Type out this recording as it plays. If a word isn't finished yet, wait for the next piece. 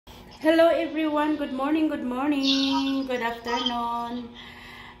Hello everyone, good morning, good afternoon.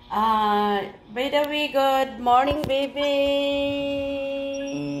 By the way, good morning baby.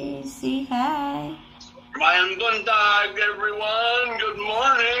 Say hi. Ryan Buntag, everyone. Good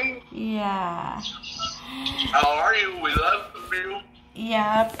morning. Yeah. How are you? We love you.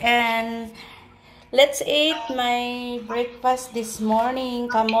 Yep, and let's eat my breakfast this morning.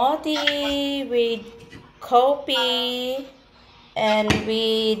 Kamote with coffee and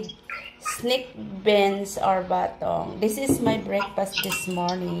with sneak beans or batong. This is my breakfast this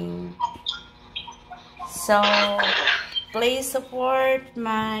morning. So, please support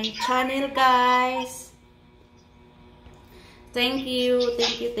my channel, guys. Thank you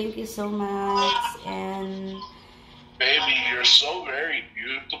so much. And Baby, you're so very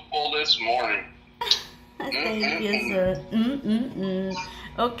beautiful this morning. thank you, sir.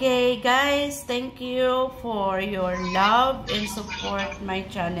 Okay, guys, thank you for your love and support my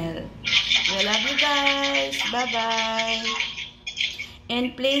channel. We love you guys. Bye-bye.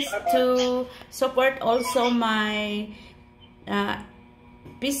 And please to support also my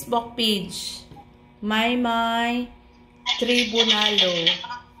Facebook page, My Tribunalo.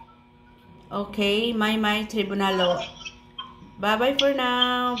 Okay, My Tribunalo. Bye-bye for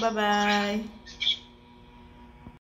now. Bye-bye.